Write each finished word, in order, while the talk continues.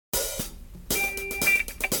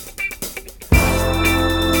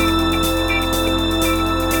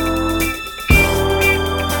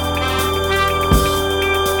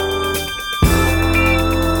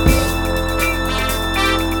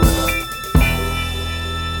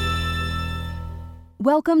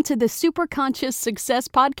Welcome to the Superconscious Success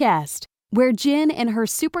Podcast, where Jen and her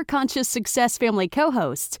Superconscious Success family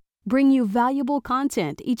co-hosts bring you valuable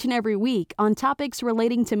content each and every week on topics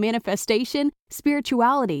relating to manifestation,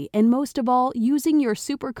 spirituality, and most of all, using your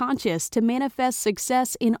superconscious to manifest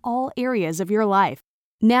success in all areas of your life.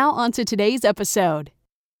 Now on to today's episode.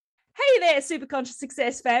 Hey there, Superconscious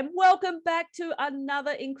Success fam. Welcome back to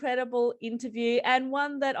another incredible interview, and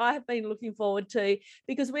one that I have been looking forward to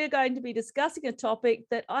because we're going to be discussing a topic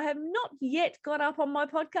that I have not yet got up on my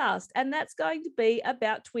podcast, and that's going to be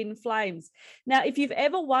about twin flames. Now, if you've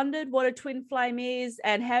ever wondered what a twin flame is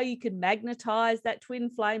and how you can magnetize that twin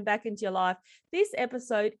flame back into your life, this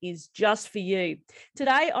episode is just for you.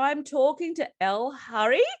 Today, I'm talking to Elle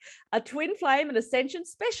Hari, a Twin Flame and Ascension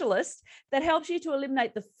specialist that helps you to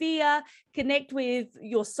eliminate the fear, connect with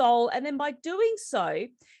your soul, and then by doing so,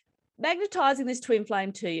 magnetizing this twin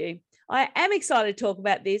flame to you. I am excited to talk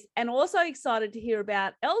about this and also excited to hear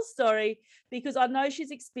about Elle's story because I know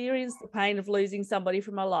she's experienced the pain of losing somebody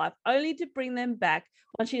from her life, only to bring them back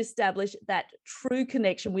once she established that true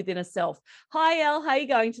connection within herself. Hi, Elle. How are you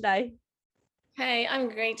going today? Hey, I'm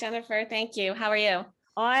great, Jennifer. Thank you. How are you?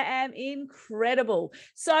 I am incredible.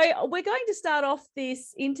 So we're going to start off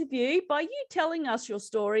this interview by you telling us your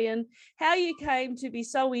story and how you came to be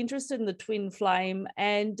so interested in the twin flame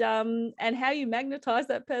and how you magnetize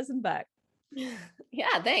that person back.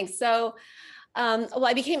 Yeah, thanks. So,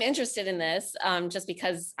 I became interested in this just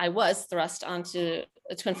because I was thrust onto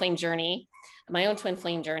a twin flame journey, my own twin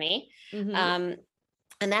flame journey. Mm-hmm.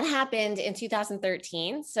 And that happened in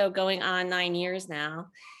 2013. So going on 9 years now.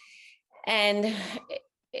 And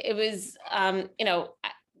it was, I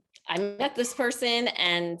met this person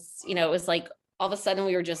and, it was like, all of a sudden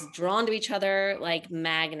we were just drawn to each other like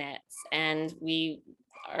magnets, and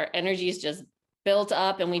our energies just built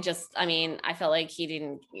up, and I felt like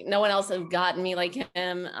no one else had gotten me like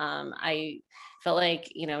him. I felt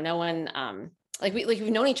like, no one,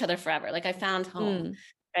 we've known each other forever. Like I found home.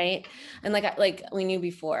 Right. And like we knew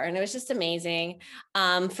before, and it was just amazing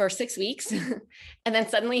for 6 weeks. And then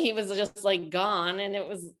suddenly he was just like gone. And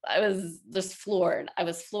I was just floored.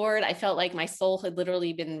 I felt like my soul had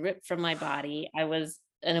literally been ripped from my body. I was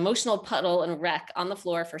an emotional puddle and wreck on the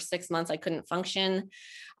floor for 6 months. I couldn't function.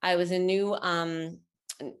 I was a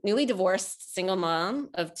newly divorced single mom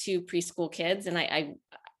of 2 preschool kids. And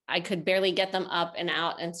I could barely get them up and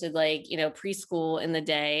out into preschool in the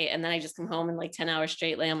day. And then I just come home and 10 hours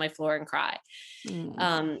straight, lay on my floor and cry.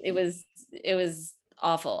 It was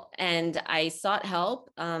awful. And I sought help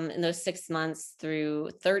in those 6 months through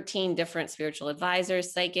 13 different spiritual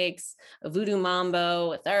advisors, psychics, a voodoo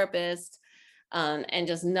mambo, a therapist, and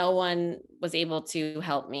just no one was able to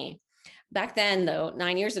help me. Back then, though,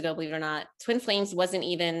 9 years ago, believe it or not, twin flames wasn't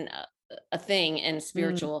even a thing in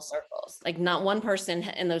spiritual circles. Like not one person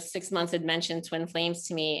in those 6 months had mentioned twin flames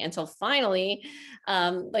to me until finally,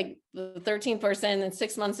 the 13th person and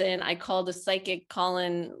 6 months in, I called a psychic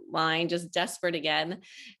call-in line, just desperate again.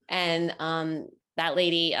 And that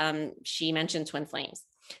lady, she mentioned twin flames.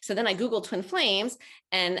 So then I Googled twin flames,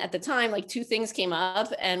 and at the time, 2 things came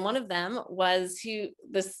up. And one of them was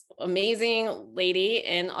this amazing lady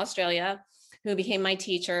in Australia who became my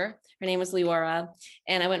teacher. Her name was Leora.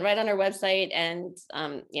 And I went right on her website and,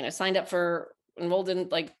 signed up enrolled in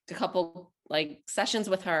a couple sessions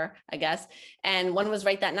with her, I guess. And one was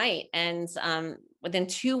right that night. And within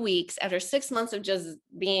 2 weeks, after 6 months of just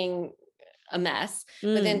being a mess,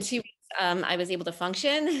 within 2 weeks, I was able to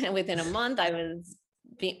function. And within a month, I was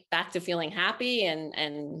back to feeling happy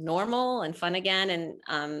and normal and fun again.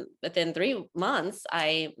 And within 3 months,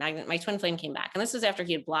 my twin flame came back. And this was after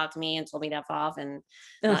he had blocked me and told me to F off and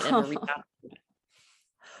not ever reach out.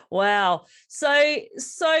 Wow. So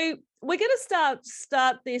we're going to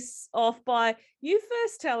start this off by you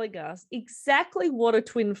first telling us exactly what a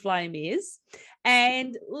twin flame is,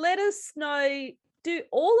 and let us know, do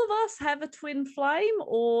all of us have a twin flame,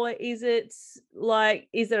 or is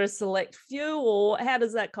there a select few, or how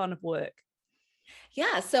does that kind of work?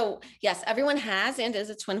 Yeah. So yes, everyone has and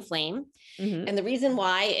is a twin flame. Mm-hmm. And the reason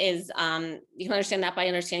why is you can understand that by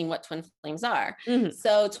understanding what twin flames are. Mm-hmm.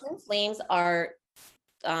 So twin flames are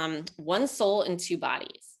one soul in 2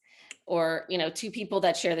 bodies, or, 2 people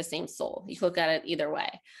that share the same soul. You can look at it either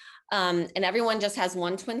way. And everyone just has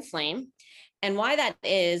one twin flame. And why that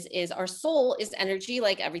is our soul is energy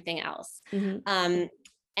like everything else. Mm-hmm.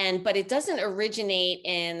 But it doesn't originate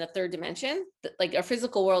in the 3rd dimension. Like our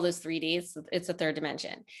physical world is 3D, it's a 3rd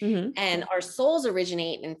dimension. Mm-hmm. And our souls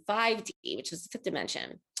originate in 5D, which is the 5th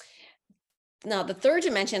dimension. Now, the third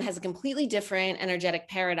dimension has a completely different energetic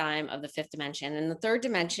paradigm of the fifth dimension. And the third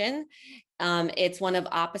dimension, it's one of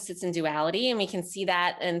opposites and duality. And we can see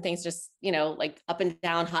that and things just, like up and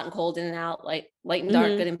down, hot and cold, in and out, like light and dark,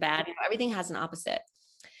 good and bad. Everything has an opposite.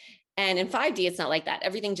 And in 5D, it's not like that.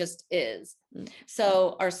 Everything just is.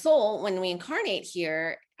 So our soul, when we incarnate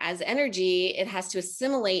here as energy, it has to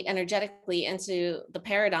assimilate energetically into the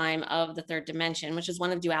paradigm of the third dimension, which is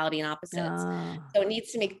one of duality and opposites. So it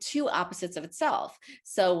needs to make two opposites of itself.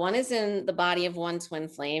 So one is in the body of one twin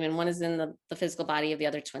flame, and one is in the physical body of the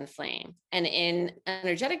other twin flame. And in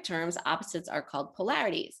energetic terms, opposites are called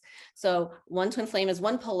polarities. So one twin flame is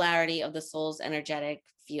one polarity of the soul's energetic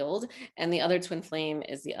field, and the other twin flame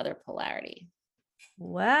is the other polarity.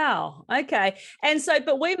 Wow. Okay. And so,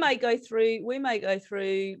 but we may go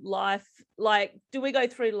through life, like, do we go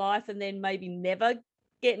through life and then maybe never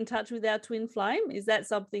get in touch with our twin flame? Is that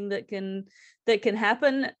something that can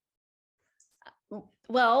happen?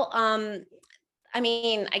 Well, I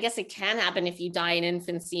mean, I guess it can happen if you die in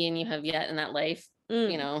infancy and you have yet in that life,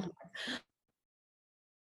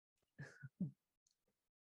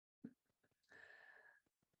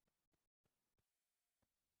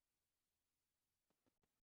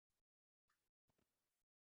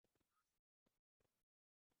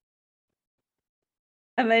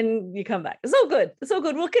 And then you come back. It's all good. It's all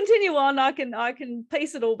good. We'll continue on. I can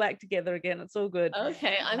piece it all back together again. It's all good.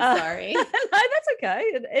 Okay, I'm sorry. No, that's okay.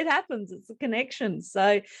 It happens. It's a connection.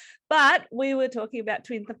 So, but we were talking about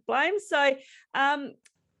twin flames. So,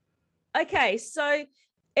 okay. So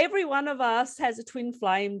every one of us has a twin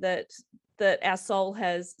flame that our soul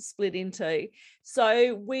has split into.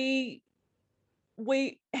 So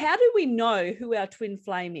how do we know who our twin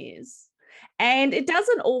flame is? And it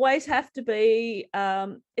doesn't always have to be,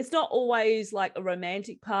 it's not always like a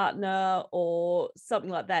romantic partner or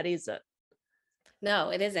something like that, is it?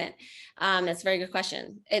 No, it isn't. That's a very good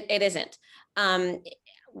question. It isn't.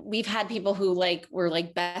 We've had people who were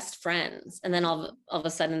best friends, and then all of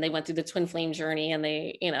a sudden they went through the twin flame journey, and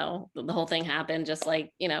they, the whole thing happened just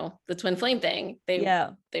like, the twin flame thing. They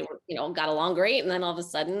were, got along great. And then all of a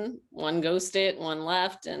sudden one ghosted, one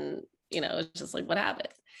left, and, it's just like, what happened?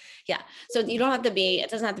 Yeah. So it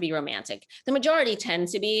doesn't have to be romantic. The majority tend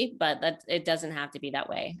to be, but it doesn't have to be that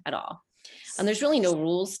way at all. And there's really no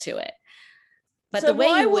rules to it. But so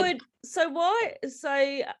why would,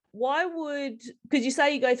 because you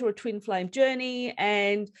say you go through a twin flame journey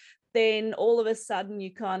and then all of a sudden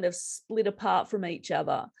you kind of split apart from each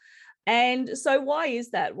other. And so why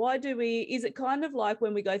is that? Is it kind of like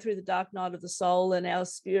when we go through the dark night of the soul and our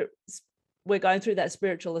spirit, we're going through that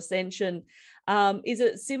spiritual ascension? Is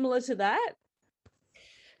it similar to that?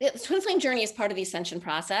 The twin flame journey is part of the ascension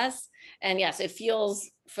process. And yes, it feels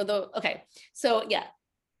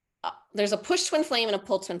there's a push twin flame and a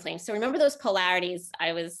pull twin flame. So remember those polarities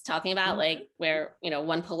I was talking about, like where,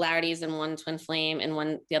 one polarity is in one twin flame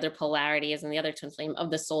and the other polarity is in the other twin flame of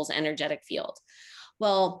the soul's energetic field.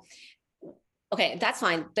 Well, okay, that's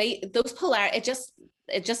fine. Those polarity,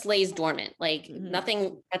 it just lays dormant,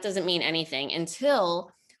 nothing, that doesn't mean anything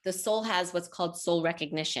until the soul has what's called soul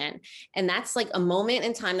recognition. And that's like a moment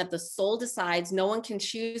in time that the soul decides no one can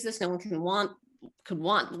choose this, no one can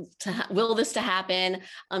will this to happen.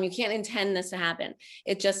 You can't intend this to happen.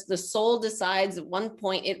 The soul decides at one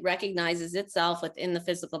point it recognizes itself within the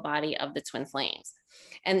physical body of the twin flames.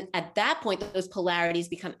 And at that point, those polarities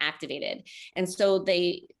become activated. And so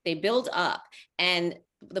they build up, and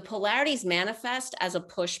the polarities manifest as a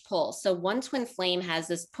push-pull. So one twin flame has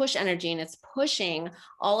this push energy, and it's pushing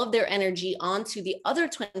all of their energy onto the other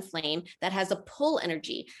twin flame that has a pull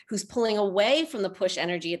energy, who's pulling away from the push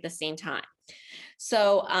energy at the same time.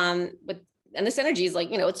 So and this energy is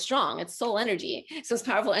it's strong, it's soul energy. So it's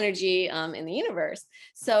powerful energy in the universe.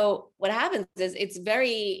 So what happens is it's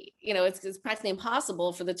very, it's practically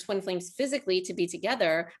impossible for the twin flames physically to be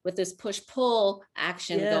together with this push-pull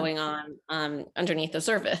action going on underneath the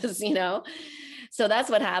surface, So that's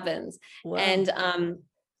what happens. Wow.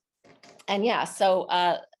 And yeah, so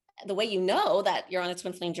the way you know that you're on a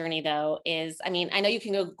twin flame journey, though, is, I know you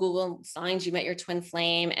can go Google signs you met your twin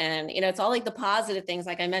flame, and, it's all like the positive things,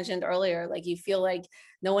 like I mentioned earlier, like you feel like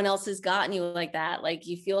no one else has gotten you like that. Like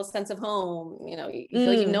you feel a sense of home, you feel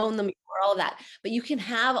like you've known them before, all of that, but you can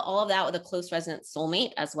have all of that with a close resonant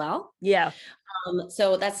soulmate as well. Yeah.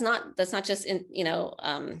 So that's not just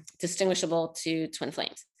distinguishable to twin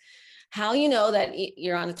flames. How you know that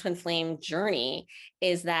you're on a twin flame journey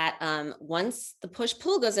is that once the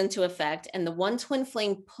push-pull goes into effect and the one twin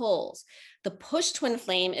flame pulls, the push twin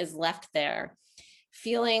flame is left there.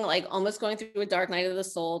 feeling like almost going through a dark night of the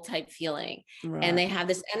soul type feeling. Right. And they have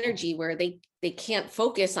this energy where they can't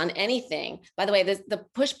focus on anything. By the way, the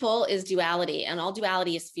push-pull is duality, and all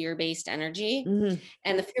duality is fear-based energy. Mm-hmm.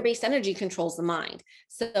 And the fear-based energy controls the mind.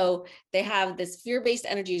 So they have this fear-based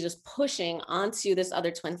energy just pushing onto this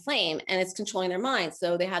other twin flame, and it's controlling their mind.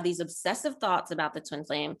 So they have these obsessive thoughts about the twin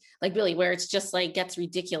flame, like really where it's just like gets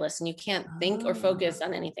ridiculous and you can't think or focus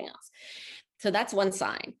on anything else. So that's one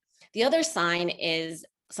sign. The other sign is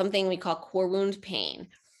something we call core wound pain.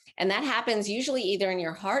 And that happens usually either in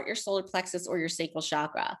your heart, your solar plexus, or your sacral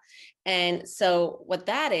chakra. And so what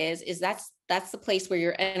that is that's the place where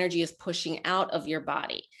your energy is pushing out of your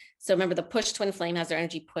body. So remember, the push twin flame has their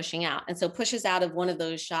energy pushing out. And so pushes out of one of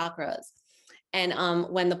those chakras. And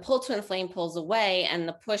when the pull twin flame pulls away and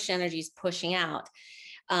the push energy is pushing out,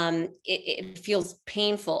 it feels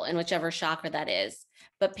painful in whichever chakra that is.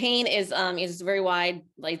 But pain is a very wide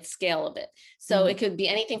like scale of it. So it could be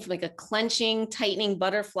anything from like a clenching, tightening,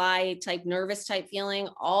 butterfly type, nervous type feeling,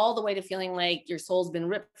 all the way to feeling like your soul's been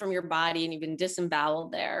ripped from your body and you've been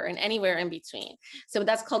disemboweled there, and anywhere in between. So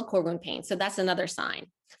that's called core wound pain. So that's another sign.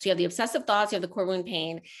 So you have the obsessive thoughts, you have the core wound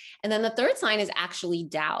pain. And then the third sign is actually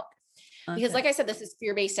doubt. Okay. Because like I said, this is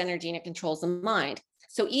fear-based energy and it controls the mind.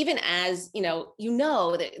 So even as, you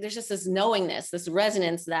know that there's just this knowingness, this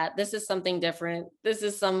resonance that this is something different. This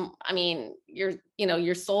is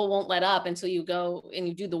your soul won't let up until you go and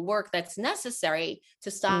you do the work that's necessary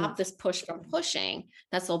to stop this push from pushing.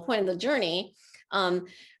 That's the whole point of the journey. But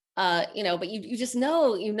you just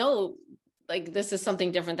know, like this is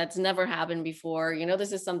something different that's never happened before.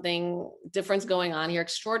 This is something different's going on here.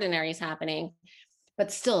 Extraordinary is happening. But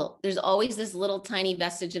still, there's always this little tiny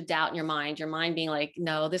vestige of doubt in your mind being like,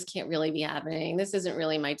 no, this can't really be happening. This isn't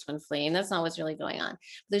really my twin flame. That's not what's really going on. But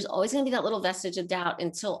there's always going to be that little vestige of doubt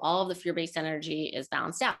until all of the fear-based energy is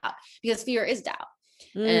balanced out, because fear is doubt.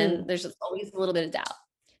 And there's just always a little bit of doubt.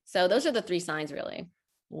 So those are the three signs, really.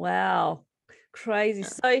 Wow. Crazy.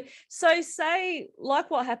 Yeah. So say like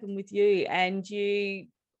what happened with you, and you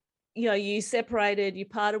separated, you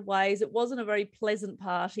parted ways. It wasn't a very pleasant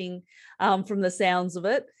parting from the sounds of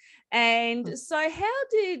it. And so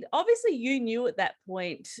obviously you knew at that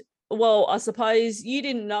point, well, I suppose you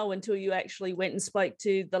didn't know until you actually went and spoke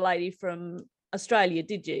to the lady from Australia,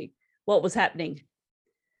 did you? What was happening?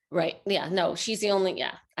 Right. Yeah. No, she's the only,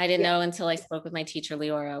 I didn't know until I spoke with my teacher,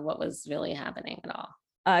 Leora, what was really happening at all.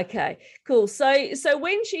 Okay, cool. So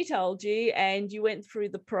when she told you and you went through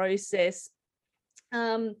the process,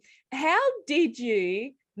 how did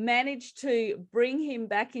you manage to bring him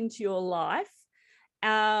back into your life?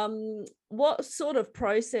 What sort of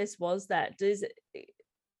process was that?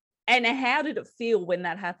 And how did it feel when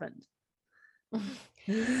that happened?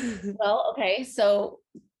 Well, okay. So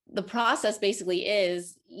the process basically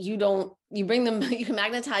is you can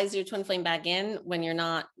magnetize your twin flame back in when you're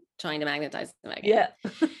not trying to magnetize them back in. Yeah.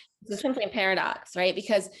 The twin flame paradox, right?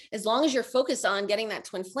 Because as long as you're focused on getting that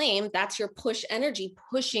twin flame, that's your push energy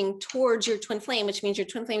pushing towards your twin flame, which means your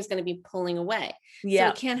twin flame is going to be pulling away. Yeah.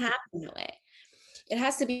 So it can't happen that way. It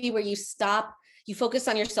has to be where you stop, you focus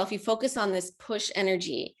on yourself, you focus on this push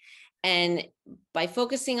energy. And by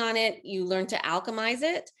focusing on it, you learn to alchemize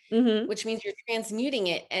it, which means you're transmuting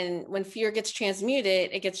it. And when fear gets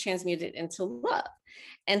transmuted, it gets transmuted into love.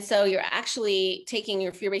 And so you're actually taking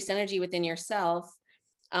your fear-based energy within yourself,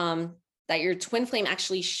 that your twin flame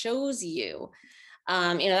actually shows you.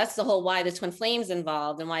 That's the whole why the twin flame's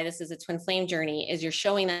involved and why this is a twin flame journey, is you're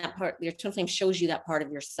showing that part, your twin flame shows you that part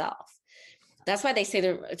of yourself. That's why they say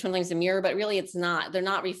the twin flame is a mirror, but really it's not. They're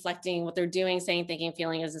not reflecting what they're doing, saying, thinking,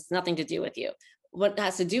 feeling. It's nothing to do with you. What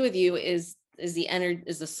has to do with you is the energy,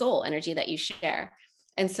 is the soul energy that you share.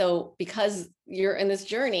 And so because you're in this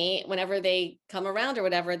journey, whenever they come around or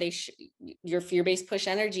whatever, your fear-based push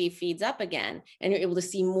energy feeds up again, and you're able to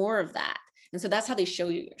see more of that. And so that's how they show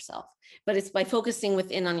you yourself. But it's by focusing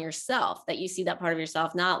within on yourself that you see that part of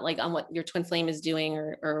yourself, not like on what your twin flame is doing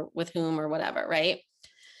or with whom or whatever, right?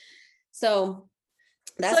 So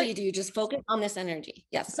that's what you do. You just focus on this energy.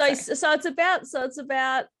 Yes. So it's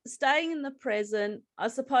about staying in the present, I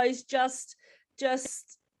suppose, just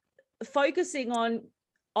focusing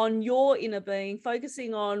on your inner being,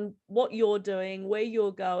 focusing on what you're doing, where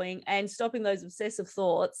you're going, and stopping those obsessive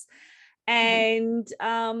thoughts. And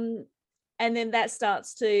then that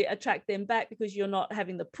starts to attract them back, because you're not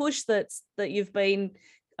having the push that you've been,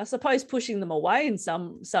 I suppose, pushing them away in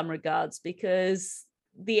some regards, because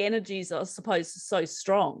the energies are supposed to so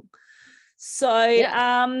strong. So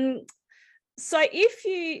so if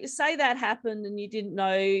you say that happened and you didn't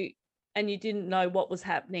know what was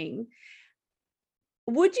happening,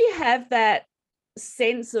 would you have that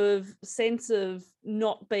sense of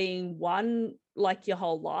not being one like your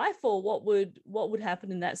whole life, or what would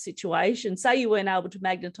happen in that situation? Say you weren't able to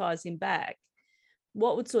magnetize him back,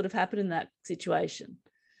 what would sort of happen in that situation?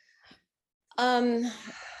 Well,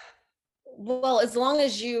 as long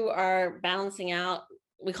as you are balancing out,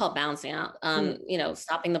 we call it balancing out,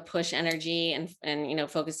 stopping the push energy and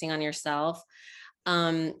focusing on yourself,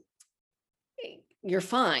 you're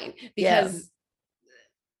fine, because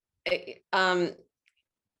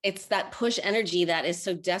it's that push energy that is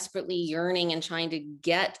so desperately yearning and trying to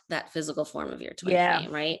get that physical form of your twin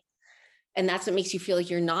flame, right? And that's what makes you feel like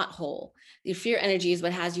you're not whole. Your fear energy is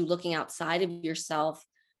what has you looking outside of yourself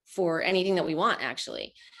for anything that we want,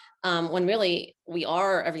 actually. When really we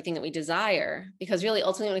are everything that we desire, because really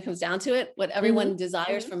ultimately when it comes down to it, what everyone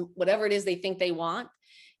desires from whatever it is they think they want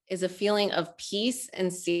is a feeling of peace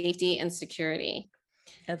and safety and security.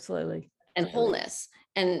 Absolutely. And wholeness.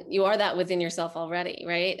 And you are that within yourself already,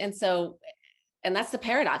 right? And that's the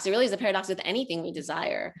paradox. It really is a paradox with anything we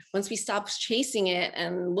desire. Once we stop chasing it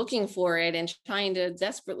and looking for it and trying to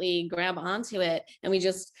desperately grab onto it, and we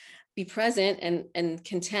just be present and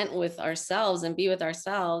content with ourselves and be with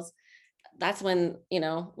ourselves, that's when,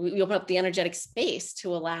 we open up the energetic space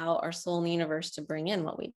to allow our soul and the universe to bring in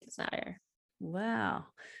what we desire. Wow.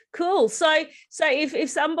 Cool. So if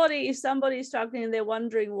somebody is struggling and they're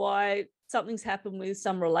wondering why something's happened with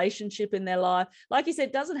some relationship in their life, like you said,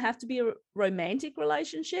 it doesn't have to be a romantic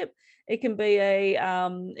relationship. It can be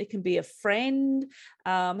a friend.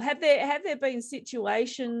 Have there been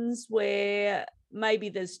situations where maybe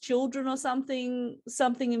there's children or something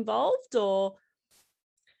involved, or?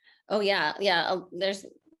 Oh yeah.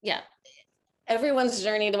 Everyone's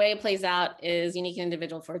journey, the way it plays out is unique and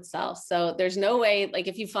individual for itself. So there's no way, like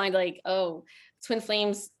if you find like, oh, twin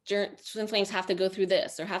flames have to go through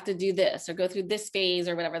this or have to do this or go through this phase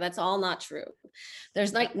or whatever, that's all not true.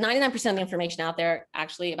 There's like 99% of the information out there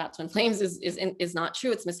actually about twin flames is not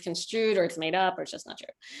true. It's misconstrued, or it's made up, or it's just not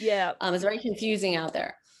true. Yeah. It's very confusing out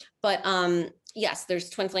there. But yes, there's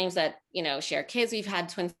twin flames that, share kids. We've had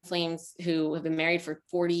twin flames who have been married for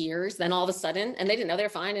 40 years. Then all of a sudden, and they didn't know they're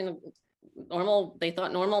fine and they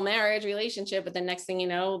thought normal marriage relationship, but then next thing you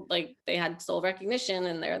know, like they had soul recognition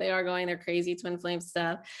and there they are going their crazy twin flame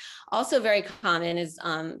stuff. Also very common is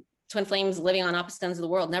twin flames living on opposite ends of the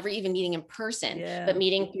world, never even meeting in person, but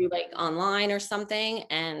meeting through like online or something.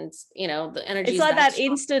 And the energy, it's like that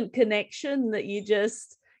instant connection that you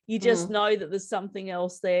just know that there's something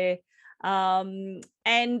else there. And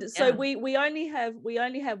so we only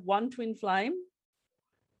have one twin flame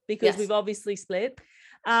because we've obviously split.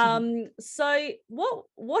 So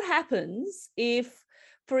what happens if,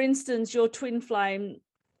 for instance, your twin flame,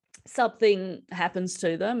 something happens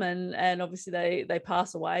to them and obviously they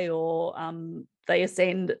pass away, or they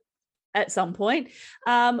ascend at some point?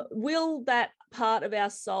 Will that part of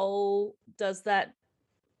our soul, does that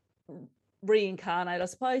reincarnate, I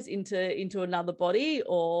suppose, into another body,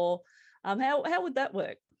 or how would that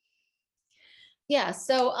work? Yeah,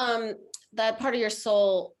 so that part of your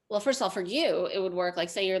soul, well, first of all, for you, it would work like,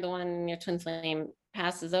 say you're the one, your twin flame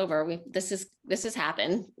passes over. This has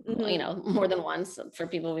happened, more than once for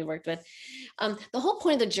people we worked with. The whole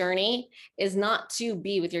point of the journey is not to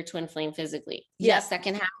be with your twin flame physically. Yes, that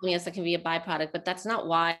can happen. Yes, that can be a byproduct, but that's not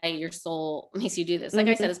why your soul makes you do this. Like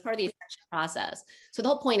I said, it's part of the ascension process. So the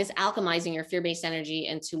whole point is alchemizing your fear-based energy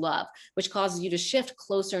into love, which causes you to shift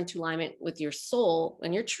closer into alignment with your soul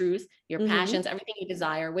and your truth, your passions, everything you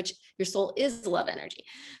desire, which your soul is love energy.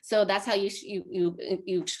 So that's how you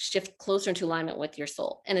shift closer into alignment with your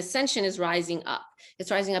soul. And ascension is rising up.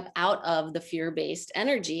 It's rising up out of the fear-based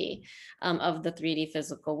energy of the 3D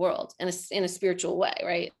physical world, and in a spiritual way,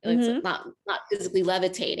 right? It's not physically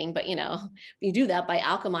levitating, but you do that by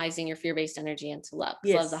alchemizing your fear-based energy into love.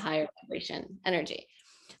 Love is a higher vibration energy.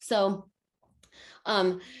 So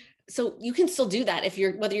so you can still do that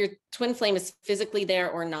whether your twin flame is physically there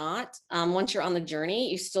or not. Once you're on the journey,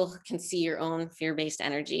 you still can see your own fear-based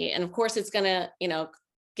energy. And of course, it's going to,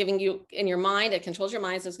 giving you in your mind, it controls your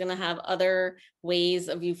mind. So it's going to have other ways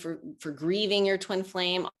of you for grieving your twin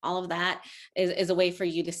flame. All of that is a way for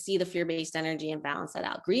you to see the fear-based energy and balance that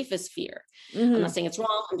out. Grief is fear. I'm not saying it's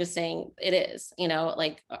wrong. I'm just saying it is,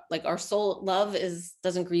 like our soul, love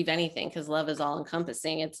doesn't grieve anything, because love is all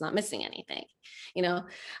encompassing. It's not missing anything,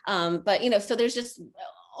 but so there's just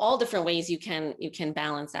all different ways you can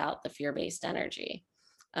balance out the fear-based energy.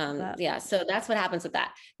 So that's what happens with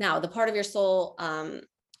that. Now, the part of your soul,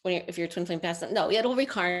 if your twin flame passes, no, it'll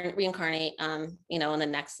reincarnate, in the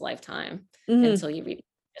next lifetime until you reach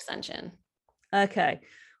ascension. Okay.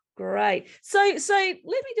 Great. So let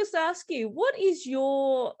me just ask you, what is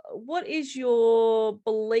your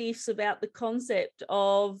beliefs about the concept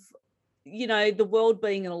of, the world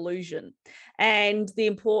being an illusion, and the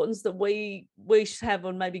importance that we should have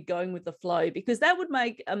on maybe going with the flow, because that would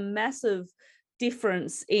make a massive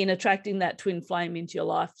difference in attracting that twin flame into your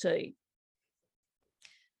life too.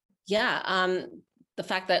 Yeah. The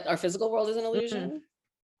fact that our physical world is an illusion.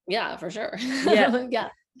 Yeah, for sure. Yeah. Yeah.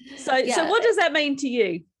 So what does that mean to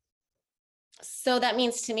you? So that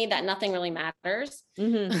means to me that nothing really matters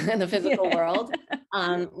in the physical world,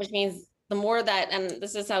 which means the more that, and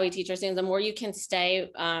this is how we teach our students, the more you can stay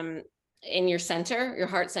in your center, your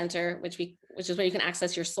heart center, which is where you can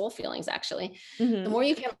access your soul feelings, actually. The more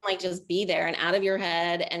you can just be there and out of your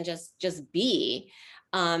head and just be,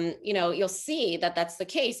 you'll see that that's the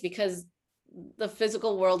case, because the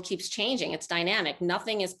physical world keeps changing. It's dynamic.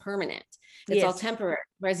 Nothing is permanent. It's all temporary.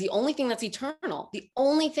 Whereas the only thing that's eternal, the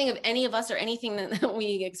only thing of any of us or anything that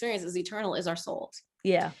we experience is eternal, is our souls.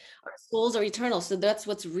 Yeah. Our souls are eternal. So that's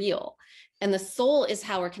what's real. And the soul is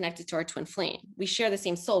how we're connected to our twin flame. We share the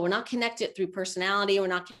same soul. We're not connected through personality. We're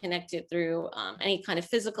not connected through any kind of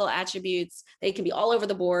physical attributes. They can be all over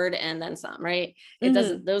the board and then some, right? It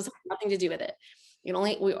doesn't, those have nothing to do with it.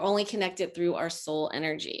 We're only connected through our soul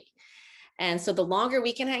energy. And so the longer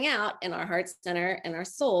we can hang out in our heart center and our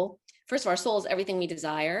soul, first of all, our soul is everything we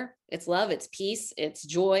desire. It's love, it's peace, it's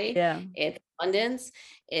joy, it's abundance,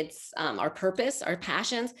 it's our purpose, our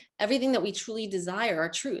passions, everything that we truly desire, our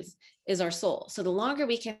truth is our soul. So the longer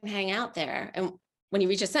we can hang out there, and when you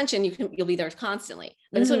reach ascension, you'll be there constantly.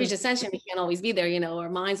 But until we reach ascension, we can't always be there. Our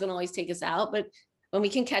mind's gonna always take us out. But when we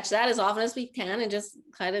can catch that as often as we can and just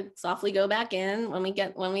kind of softly go back in when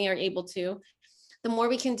we are able to, the more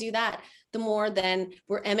we can do that, the more then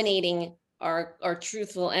we're emanating our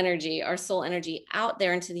truthful energy, our soul energy out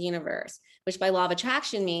there into the universe, which by law of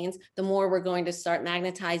attraction means the more we're going to start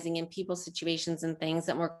magnetizing in people, situations, and things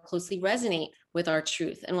that more closely resonate with our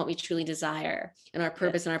truth and what we truly desire and our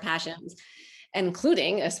purpose and our passions,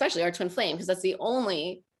 including especially our twin flame, because that's the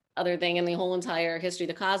only other thing in the whole entire history of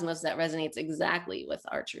the cosmos that resonates exactly with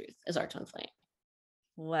our truth, is our twin flame.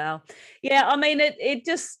 Wow. Yeah. I mean, it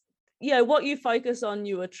just, what you focus on,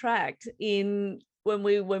 you attract in when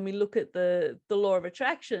we look at the law of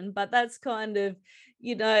attraction. But that's kind of,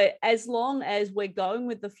 as long as we're going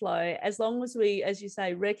with the flow, as long as we, as you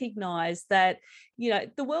say, recognize that,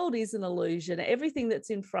 the world is an illusion. Everything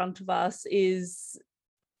that's in front of us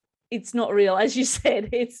it's not real. As you said,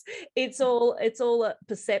 it's all a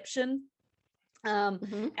perception.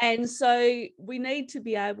 And so we need to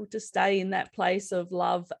be able to stay in that place of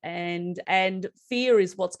love, and fear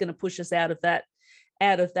is what's going to push us out of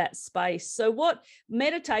that space. So what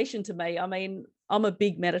meditation to me, I mean, I'm a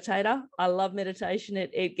big meditator. I love meditation.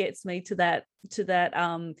 It gets me to that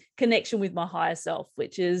connection with my higher self,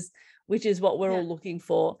 which is what we're all looking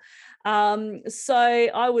for. So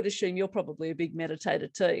I would assume you're probably a big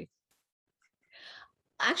meditator too.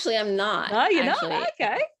 Actually, I'm not. No, you're not?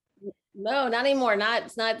 Okay. No, not anymore.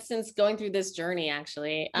 Not since going through this journey,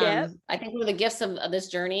 actually. I think one of the gifts of this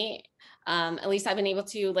journey, at least I've been able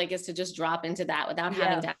to, is to just drop into that without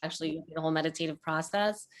having to actually do the whole meditative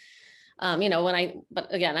process. But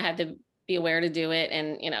again, I have to be aware to do it,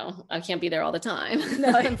 and, I can't be there all the time.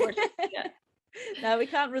 No, unfortunately. No, we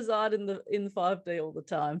can't reside in the 5D all the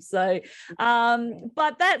time. So,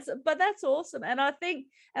 but that's awesome. And I think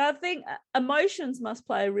emotions must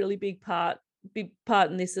play a really big part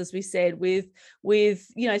in this, as we said, with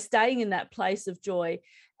staying in that place of joy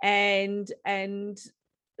and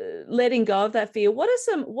letting go of that fear. What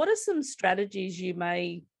are some strategies you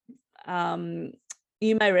may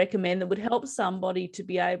recommend that would help somebody to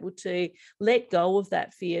be able to let go of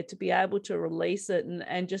that fear, to be able to release it,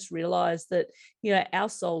 and just realize that, our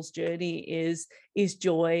soul's journey is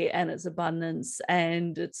joy, and it's abundance,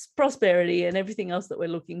 and it's prosperity, and everything else that we're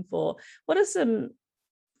looking for? What are some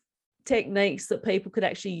techniques that people could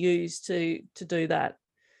actually use to do that?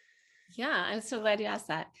 Yeah, I'm so glad you asked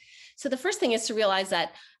that. So the first thing is to realize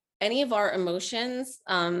that any of our emotions,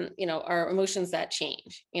 are emotions that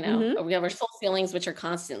change. We have our soul feelings, which are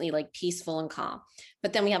constantly peaceful and calm.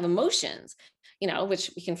 But then we have emotions,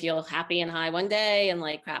 which we can feel happy and high one day and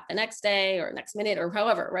crap the next day or next minute or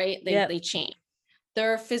however, right? They change.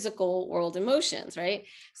 They're physical world emotions, right?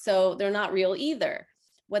 So they're not real either.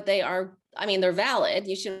 What they are, they're valid.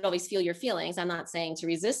 You should always feel your feelings. I'm not saying to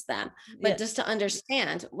resist them, but just to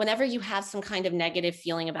understand, whenever you have some kind of negative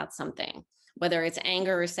feeling about something, whether it's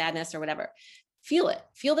anger or sadness or whatever, feel it,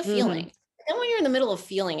 feel the feeling. then when you're in the middle of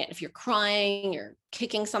feeling it, if you're crying, you're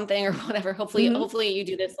kicking something or whatever, hopefully you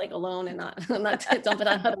do this like alone and not dump it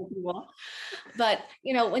on other people. But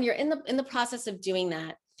when you're in the process of doing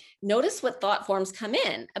that, notice what thought forms come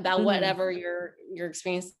in about whatever you're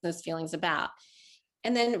experiencing those feelings about.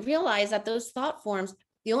 And then realize that those thought forms,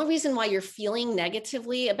 the only reason why you're feeling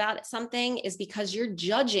negatively about something is because you're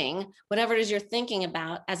judging whatever it is you're thinking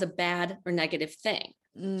about as a bad or negative thing.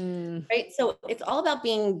 Right. So it's all about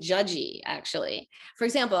being judgy, actually. For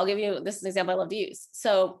example, I'll give you this is an example I love to use.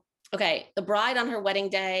 So, okay, the bride on her wedding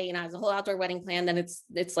day, has a whole outdoor wedding plan, then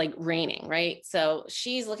it's like raining, right? So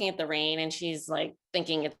she's looking at the rain and she's like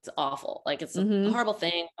thinking it's awful. Like it's a horrible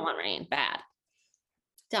thing. I want rain, bad.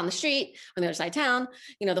 Down the street on the other side of town,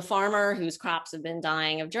 the farmer whose crops have been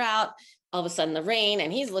dying of drought, all of a sudden the rain,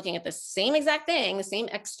 and he's looking at the same exact thing, the same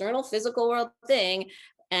external physical world thing.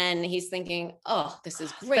 And he's thinking, oh, this is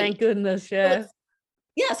great. Thank goodness. Yeah.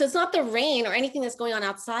 So it's not the rain or anything that's going on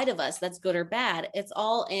outside of us that's good or bad. It's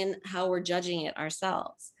all in how we're judging it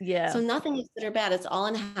ourselves. Yeah. So nothing is good or bad. It's all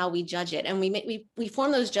in how we judge it. And we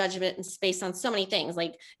form those judgments based on so many things,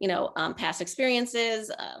 like, past experiences,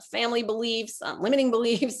 family beliefs, limiting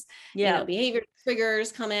beliefs, behavior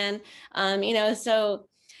triggers come in,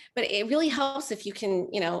 but it really helps if you can,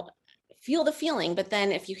 feel the feeling, but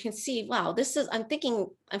then if you can see, wow,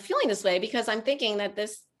 I'm feeling this way because I'm thinking that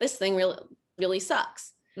this thing really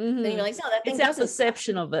sucks. Then you realize, no, that thing it's our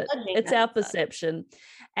perception of it. It's our perception.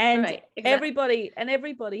 And right, exactly.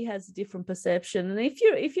 everybody has a different perception. And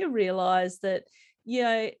if you realize that,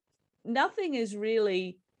 nothing is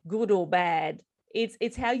really good or bad,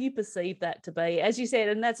 it's how you perceive that to be, as you said.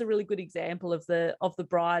 And that's a really good example of the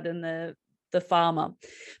bride and the farmer,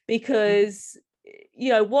 because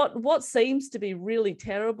what seems to be really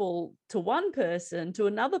terrible to one person, to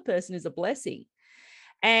another person is a blessing.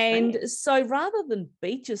 And so rather than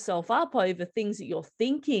beat yourself up over things that you're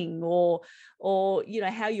thinking or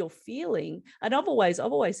how you're feeling, and I've always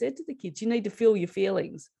said to the kids, you need to feel your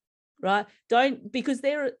feelings, right? Because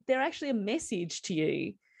they're actually a message to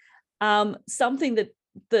you, something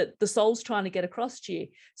that the soul's trying to get across to you.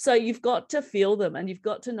 So you've got to feel them, and you've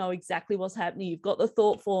got to know exactly what's happening. You've got the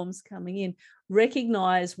thought forms coming in,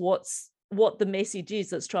 recognize what the message is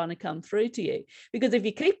that's trying to come through to you. Because if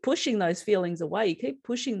you keep pushing those feelings away, you keep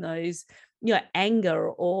pushing those, anger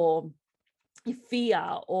or fear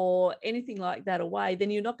or anything like that away,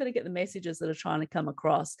 then you're not going to get the messages that are trying to come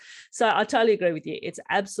across. So I totally agree with you. It's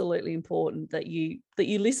absolutely important that you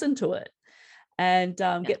listen to it and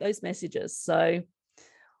get those messages. So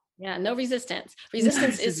no resistance.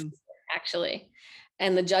 Resistance is actually,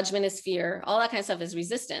 and the judgment is fear. All that kind of stuff is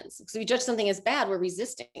resistance. So we judge something as bad, we're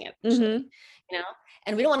resisting it, actually,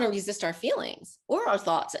 and we don't want to resist our feelings or our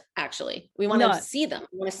thoughts. Actually, we want to see them.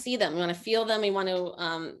 We want to see them. We want to feel them. We want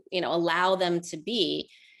to, allow them to be,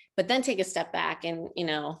 but then take a step back and,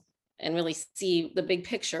 and really see the big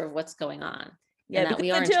picture of what's going on. Yeah, and that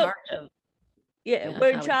we are in charge of. Yeah,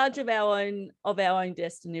 we're in charge of our own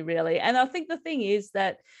destiny, really. And I think the thing is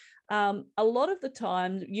that a lot of the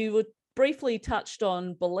time you were briefly touched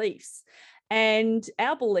on beliefs, and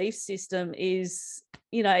our belief system is,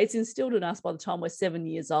 it's instilled in us by the time we're 7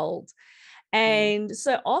 years old. And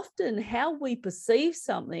so often how we perceive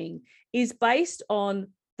something is based on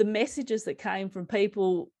the messages that came from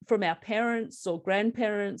people, from our parents or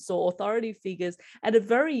grandparents or authority figures at a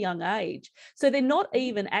very young age. So they're not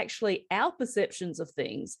even actually our perceptions of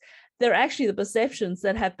things. They're actually the perceptions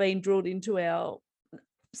that have been drilled into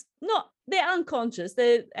they're unconscious.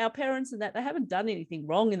 They're our parents, and that they haven't done anything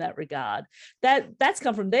wrong in that regard. That's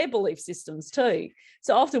come from their belief systems too.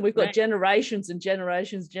 So often we've got generations and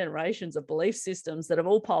generations and generations of belief systems that have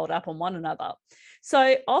all piled up on one another.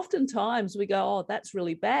 So oftentimes we go, oh, that's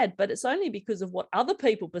really bad, but it's only because of what other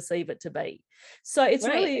people perceive it to be. So it's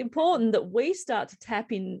really important that we start to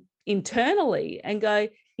tap in internally and go,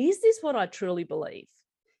 is this what I truly believe?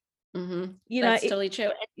 That's totally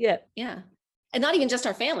true. Yeah. And not even just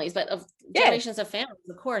our families, but of generations of families,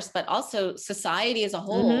 of course, but also society as a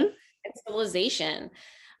whole, and civilization,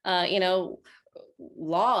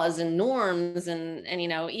 laws and norms and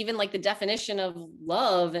even like the definition of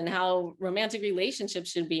love and how romantic relationships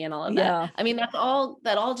should be and all of that. I mean, that all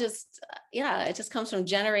just, it just comes from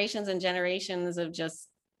generations and generations of just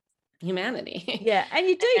humanity. And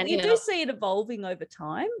you do see it evolving over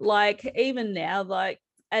time. Like even now, like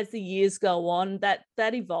as the years go on, that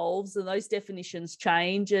evolves and those definitions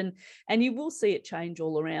change, and you will see it change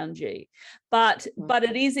all around you. But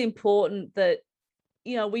it is important that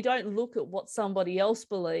we don't look at what somebody else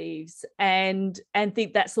believes and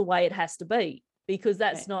think that's the way it has to be, because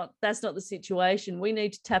that's not the situation. We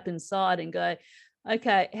need to tap inside and go,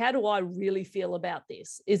 okay, how do I really feel about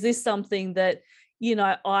this? Is this something that, you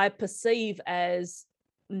know, I perceive as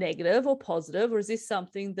negative or positive, or is this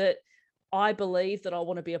something that I believe that I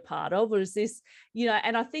want to be a part of, or is this, you know,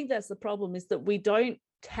 and I think that's the problem, is that we don't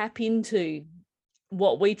tap into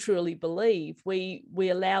what we truly believe. We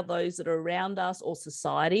allow those that are around us, or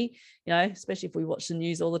society, you know, especially if we watch the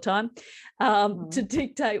news all the time, to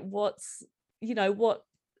dictate what's, you know, what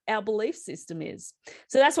our belief system is.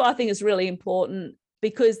 So that's why I think it's really important,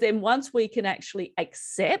 because then once we can actually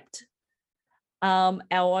accept our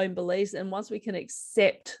own beliefs, and once we can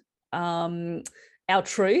accept our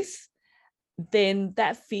truth, then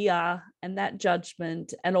that fear and that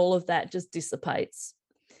judgment and all of that just dissipates.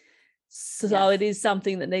 So yes, it is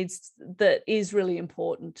something that is really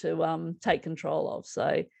important to take control of.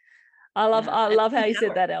 So I love how you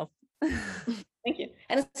said that, Elle. Thank you.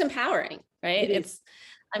 And it's empowering, right? It's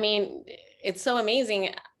so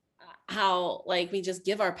amazing how, like, we just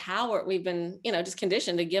give our power. We've been, you know, just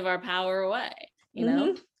conditioned to give our power away, you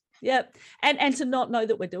know? Yep. And to not know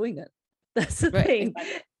that we're doing it. That's the thing.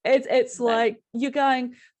 Exactly. It's like you're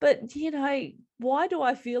going, but, you know, why do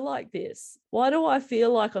I feel like this? Why do I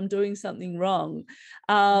feel like I'm doing something wrong?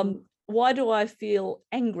 Why do I feel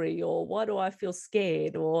angry, or why do I feel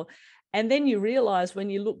scared? And then you realize when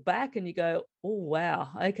you look back and you go, oh, wow,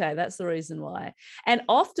 okay, that's the reason why. And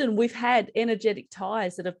often we've had energetic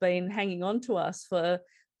ties that have been hanging on to us for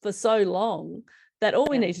so long that all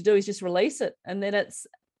we need to do is just release it. And then it's,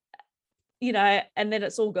 you know, and then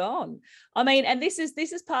it's all gone. I mean, and this is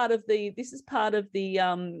part of the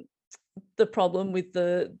problem with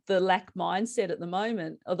the lack mindset at the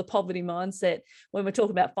moment, or the poverty mindset when we're talking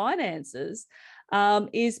about finances,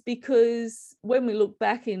 is because when we look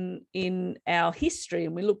back in our history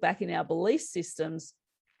and we look back in our belief systems,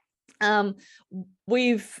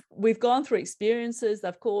 we've gone through experiences that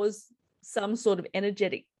have caused some sort of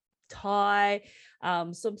energetic tie,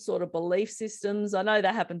 some sort of belief systems. I know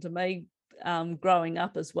that happened to me growing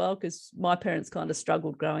up as well, because my parents kind of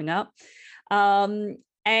struggled growing up.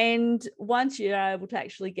 And once you're able to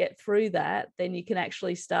actually get through that, then you can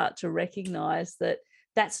actually start to recognize that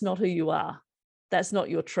that's not who you are. That's not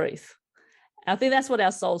your truth. I think that's what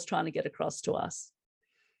our soul's trying to get across to us.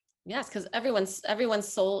 Yes, because everyone's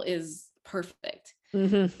soul is perfect.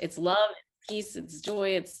 It's love, it's peace, it's joy,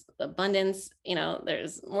 it's abundance. You know,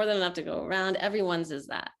 there's more than enough to go around. Everyone's is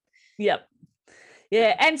that. Yep.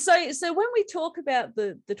 Yeah. And so when we talk about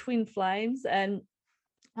the twin flames, and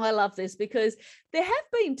I love this because there have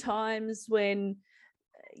been times when,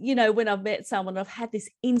 you know, when I've met someone, I've had this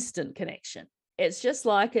instant connection. It's just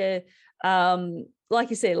like like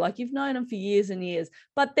you said, like you've known them for years and years,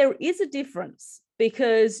 but there is a difference,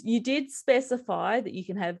 because you did specify that you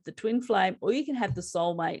can have the twin flame, or you can have the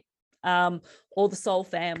soulmate, or the soul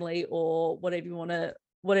family, or whatever you want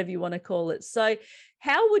to call it. So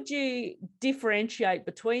how would you differentiate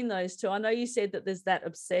between those two? I know you said that there's that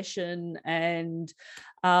obsession and,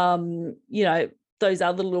 you know, those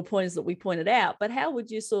other little points that we pointed out, but how would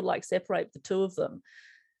you sort of like separate the two of them?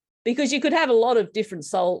 Because you could have a lot of different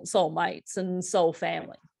soul mates and soul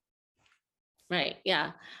family. Right.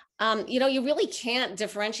 Yeah. You know, you really can't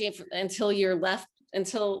differentiate until even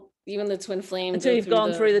the twin flame. Until you've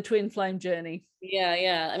gone through the twin flame journey. Yeah.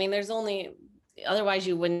 Yeah. I mean, otherwise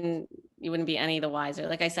you wouldn't be any the wiser.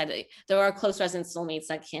 Like I said, there are close resonance soulmates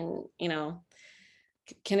that can, you know,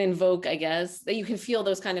 can invoke, I guess, that you can feel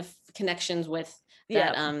those kind of connections with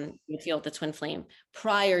that you feel with the twin flame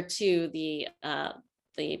prior to the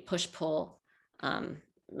push-pull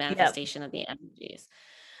manifestation of the energies.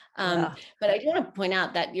 But I do want to point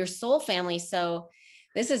out that your soul family, so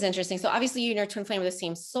this is interesting. So obviously you and your twin flame are the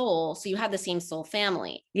same soul, so you have the same soul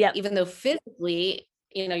family. Yeah. Even though physically,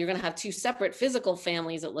 you know, you're going to have two separate physical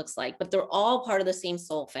families, it looks like, but they're all part of the same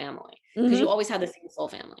soul family, because you always have the same soul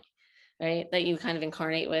family, right? That you kind of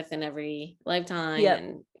incarnate with in every lifetime.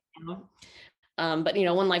 And, you know, but, you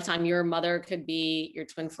know, one lifetime, your mother could be your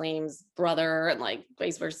twin flame's brother, and like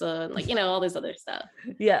vice versa, and like, you know, all this other stuff.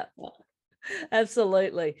 Yeah.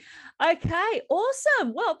 Absolutely. Okay,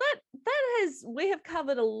 awesome. Well, we have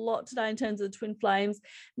covered a lot today in terms of the twin flames.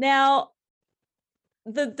 Now,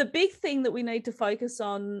 the big thing that we need to focus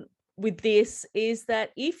on with this is that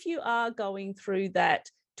if you are going through that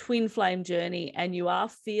twin flame journey and you are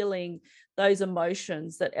feeling those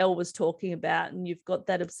emotions that Elle was talking about, and you've got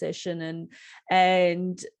that obsession,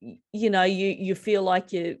 and you know, you feel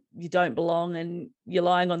like you don't belong, and you're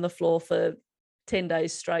lying on the floor for 10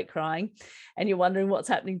 days straight crying, and you're wondering what's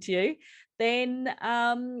happening to you, then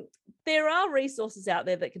there are resources out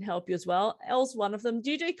there that can help you as well. Elle's one of them.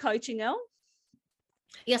 Do you do coaching, Elle?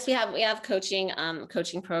 Yes, we have coaching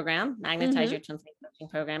program, Magnetize Your Twin Flame coaching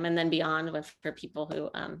program, and then beyond for people who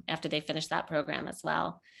after they finish that program as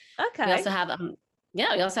well. Okay. We also have we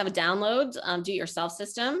also have a download do it yourself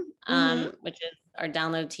system, which is our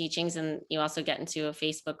download teachings, and you also get into a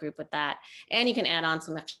Facebook group with that, and you can add on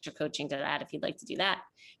some extra coaching to that if you'd like to do that.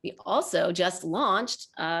 We also just launched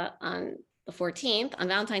on the 14th on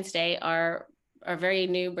Valentine's Day our very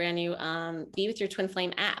new brand new Be With Your Twin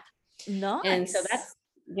Flame app. Nice. And so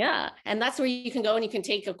that's where you can go and you can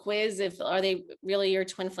take a quiz if are they really your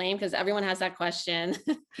twin flame, because everyone has that question.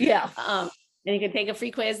 Yeah. And you can take a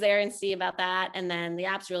free quiz there and see about that. And then the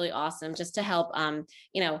app's really awesome just to help,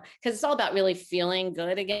 because it's all about really feeling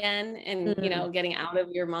good again and, getting out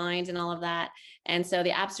of your mind and all of that. And so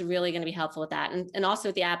the app's really going to be helpful with that. And also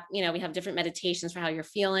with the app, we have different meditations for how you're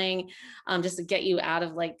feeling, just to get you out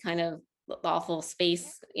of like kind of the awful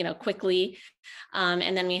space, quickly.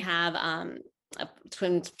 And then we have, a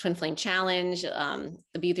twin flame challenge,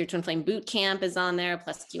 the Be With Your Twin Flame boot camp is on there,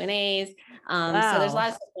 plus Q&As. So there's a lot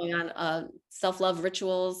of stuff going on, self-love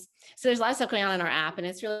rituals. So there's a lot of stuff going on in our app, and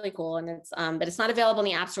it's really cool. And it's but it's not available in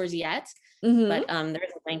the app stores yet. But there's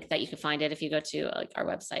a link that you can find it if you go to like our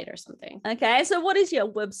website or something. Okay, so what is your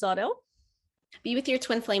website, Elle?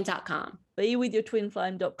 BeWithYourTwinFlame.com.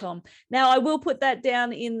 BeWithYourTwinFlame.com. Now I will put that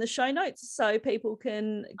down in the show notes so people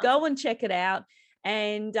can go and check it out.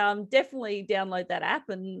 And definitely download that app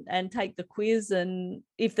and take the quiz. And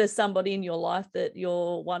if there's somebody in your life that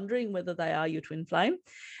you're wondering whether they are your twin flame.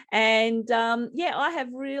 And I have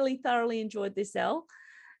really thoroughly enjoyed this, Elle.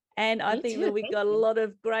 And I think that we got a lot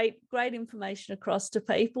of great information across to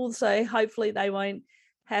people. So hopefully they won't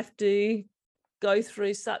have to go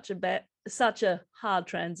through such a hard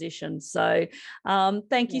transition. So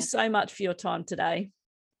thank you so much for your time today.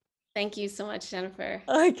 Thank you so much, Jennifer.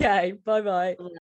 Okay, bye-bye.